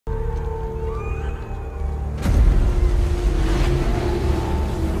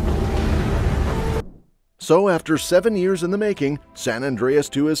So after 7 years in the making, San Andreas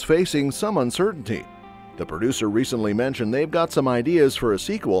 2 is facing some uncertainty. The producer recently mentioned they've got some ideas for a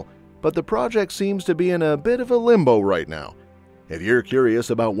sequel, but the project seems to be in a bit of a limbo right now. If you're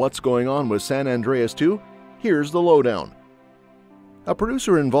curious about what's going on with San Andreas 2, here's the lowdown. A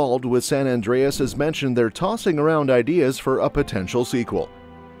producer involved with San Andreas has mentioned they're tossing around ideas for a potential sequel.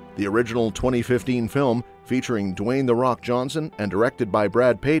 The original 2015 film, featuring Dwayne "The Rock" Johnson and directed by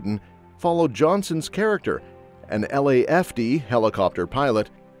Brad Peyton, followed Johnson's character, an LAFD helicopter pilot,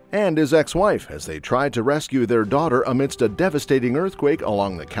 and his ex-wife as they tried to rescue their daughter amidst a devastating earthquake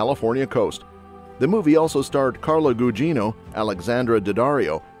along the California coast. The movie also starred Carla Gugino, Alexandra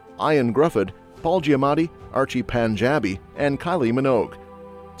Daddario, Ioan Gruffudd, Paul Giamatti, Archie Panjabi, and Kylie Minogue.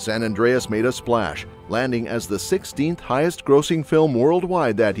 San Andreas made a splash, landing as the 16th highest-grossing film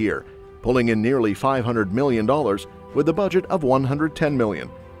worldwide that year, pulling in nearly $500 million with a budget of $110 million.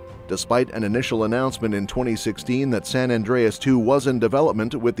 Despite an initial announcement in 2016 that San Andreas 2 was in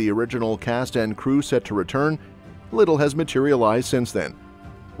development with the original cast and crew set to return, little has materialized since then.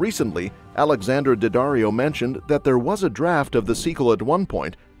 Recently, Alexandra Daddario mentioned that there was a draft of the sequel at one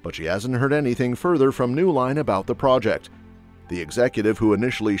point, but she hasn't heard anything further from New Line about the project. The executive who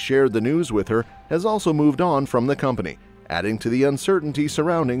initially shared the news with her has also moved on from the company, adding to the uncertainty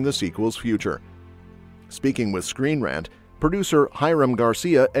surrounding the sequel's future. Speaking with Screen Rant, producer Hiram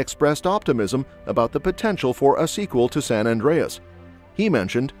Garcia expressed optimism about the potential for a sequel to San Andreas. He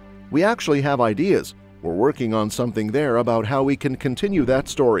mentioned, "We actually have ideas. We're working on something there about how we can continue that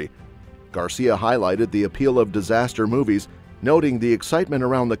story." Garcia highlighted the appeal of disaster movies, noting the excitement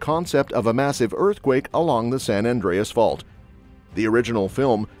around the concept of a massive earthquake along the San Andreas Fault. The original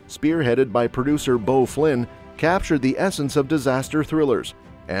film, spearheaded by producer Beau Flynn, captured the essence of disaster thrillers,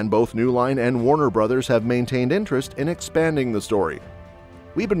 and both New Line and Warner Brothers have maintained interest in expanding the story.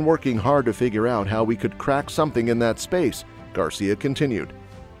 "We've been working hard to figure out how we could crack something in that space," Garcia continued.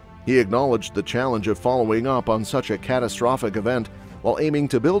 He acknowledged the challenge of following up on such a catastrophic event while aiming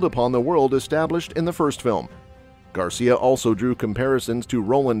to build upon the world established in the first film. Garcia also drew comparisons to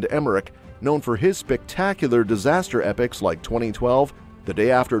Roland Emmerich, known for his spectacular disaster epics like 2012, The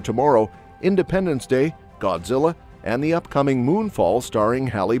Day After Tomorrow, Independence Day, Godzilla, and the upcoming Moonfall starring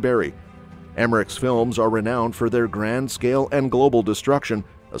Halle Berry. Emmerich's films are renowned for their grand scale and global destruction,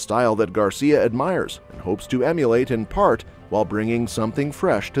 a style that Garcia admires and hopes to emulate in part while bringing something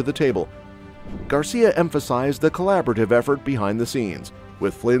fresh to the table. Garcia emphasized the collaborative effort behind the scenes,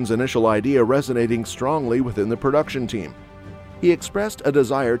 with Flynn's initial idea resonating strongly within the production team. He expressed a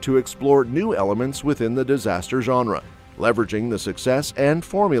desire to explore new elements within the disaster genre, leveraging the success and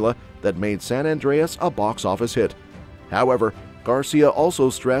formula that made San Andreas a box office hit. However, Garcia also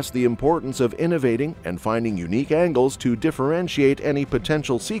stressed the importance of innovating and finding unique angles to differentiate any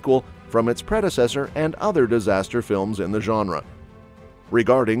potential sequel from its predecessor and other disaster films in the genre.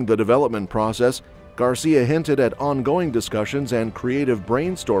 Regarding the development process, Garcia hinted at ongoing discussions and creative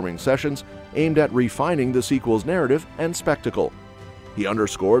brainstorming sessions aimed at refining the sequel's narrative and spectacle. He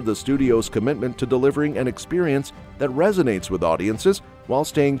underscored the studio's commitment to delivering an experience that resonates with audiences while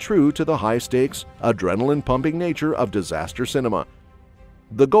staying true to the high-stakes, adrenaline-pumping nature of disaster cinema.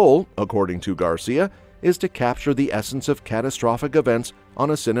 The goal, according to Garcia, is to capture the essence of catastrophic events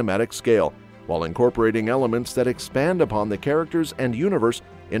on a cinematic scale, while incorporating elements that expand upon the characters and universe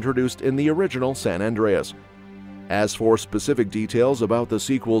introduced in the original San Andreas. As for specific details about the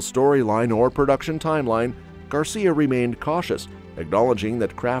sequel's storyline or production timeline, Garcia remained cautious, acknowledging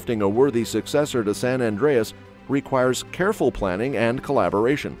that crafting a worthy successor to San Andreas requires careful planning and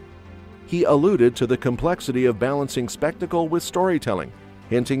collaboration. He alluded to the complexity of balancing spectacle with storytelling,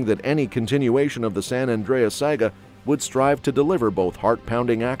 hinting that any continuation of the San Andreas saga would strive to deliver both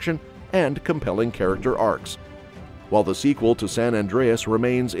heart-pounding action and compelling character arcs. While the sequel to San Andreas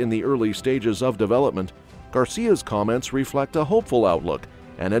remains in the early stages of development, Garcia's comments reflect a hopeful outlook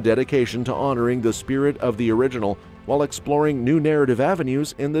and a dedication to honoring the spirit of the original while exploring new narrative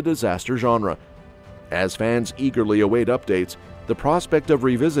avenues in the disaster genre. As fans eagerly await updates, the prospect of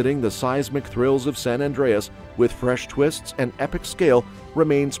revisiting the seismic thrills of San Andreas with fresh twists and epic scale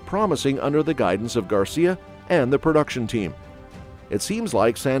remains promising under the guidance of Garcia and the production team. It seems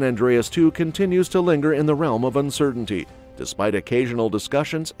like San Andreas 2 continues to linger in the realm of uncertainty, despite occasional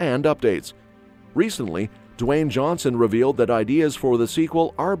discussions and updates. Recently, Dwayne Johnson revealed that ideas for the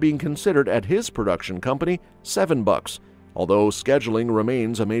sequel are being considered at his production company, 7 Bucks, although scheduling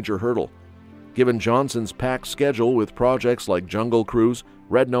remains a major hurdle. Given Johnson's packed schedule with projects like Jungle Cruise,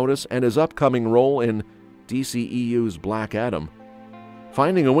 Red Notice, and his upcoming role in DCEU's Black Adam,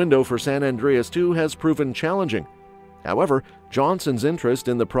 finding a window for San Andreas 2 has proven challenging. However, Johnson's interest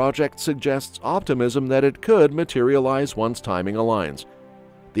in the project suggests optimism that it could materialize once timing aligns.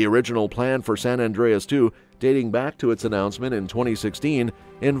 The original plan for San Andreas 2, dating back to its announcement in 2016,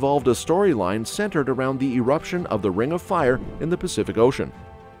 involved a storyline centered around the eruption of the Ring of Fire in the Pacific Ocean.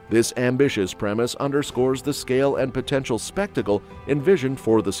 This ambitious premise underscores the scale and potential spectacle envisioned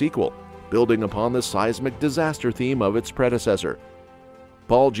for the sequel, building upon the seismic disaster theme of its predecessor.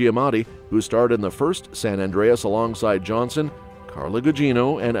 Paul Giamatti, who starred in the first San Andreas alongside Johnson, Carla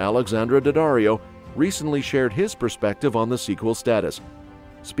Gugino, and Alexandra Daddario, recently shared his perspective on the sequel status.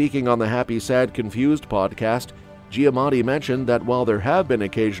 Speaking on the Happy Sad Confused podcast, Giamatti mentioned that while there have been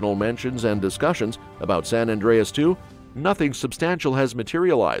occasional mentions and discussions about San Andreas 2, nothing substantial has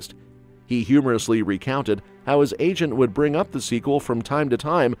materialized. He humorously recounted how his agent would bring up the sequel from time to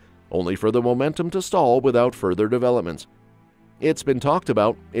time, only for the momentum to stall without further developments. It's been talked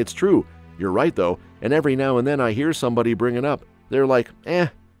about, it's true, you're right though, and every now and then I hear somebody bring it up. They're like,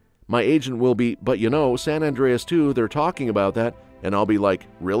 My agent will be, but you know, San Andreas 2, they're talking about that, and I'll be like,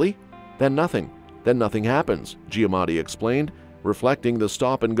 really? Then nothing happens, Giamatti explained, reflecting the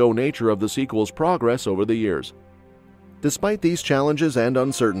stop-and-go nature of the sequel's progress over the years. Despite these challenges and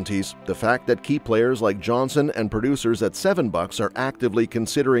uncertainties, the fact that key players like Johnson and producers at $7 are actively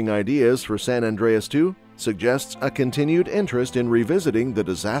considering ideas for San Andreas 2 suggests a continued interest in revisiting the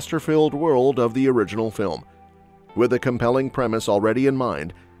disaster-filled world of the original film. With a compelling premise already in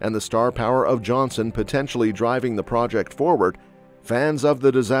mind and the star power of Johnson potentially driving the project forward, fans of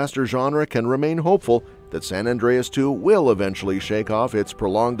the disaster genre can remain hopeful that San Andreas 2 will eventually shake off its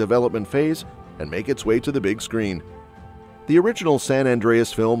prolonged development phase and make its way to the big screen. The original San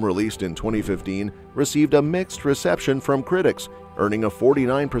Andreas film, released in 2015, received a mixed reception from critics, earning a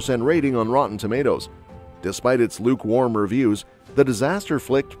 49% rating on Rotten Tomatoes. Despite its lukewarm reviews, the disaster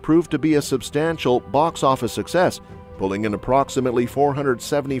flick proved to be a substantial box office success, pulling in approximately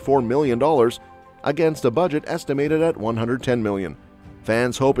 $474 million against a budget estimated at $110 million.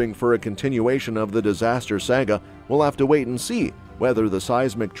 Fans hoping for a continuation of the disaster saga will have to wait and see whether the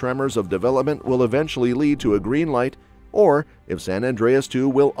seismic tremors of development will eventually lead to a green light, or if San Andreas 2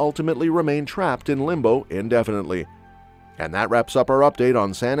 will ultimately remain trapped in limbo indefinitely. And that wraps up our update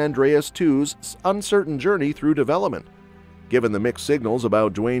on San Andreas 2's uncertain journey through development. Given the mixed signals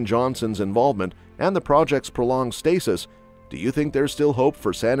about Dwayne Johnson's involvement and the project's prolonged stasis, do you think there's still hope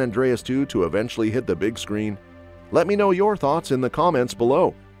for San Andreas 2 to eventually hit the big screen? Let me know your thoughts in the comments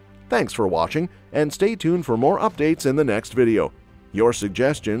below. Thanks for watching, and stay tuned for more updates in the next video. Your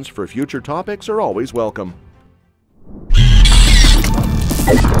suggestions for future topics are always welcome.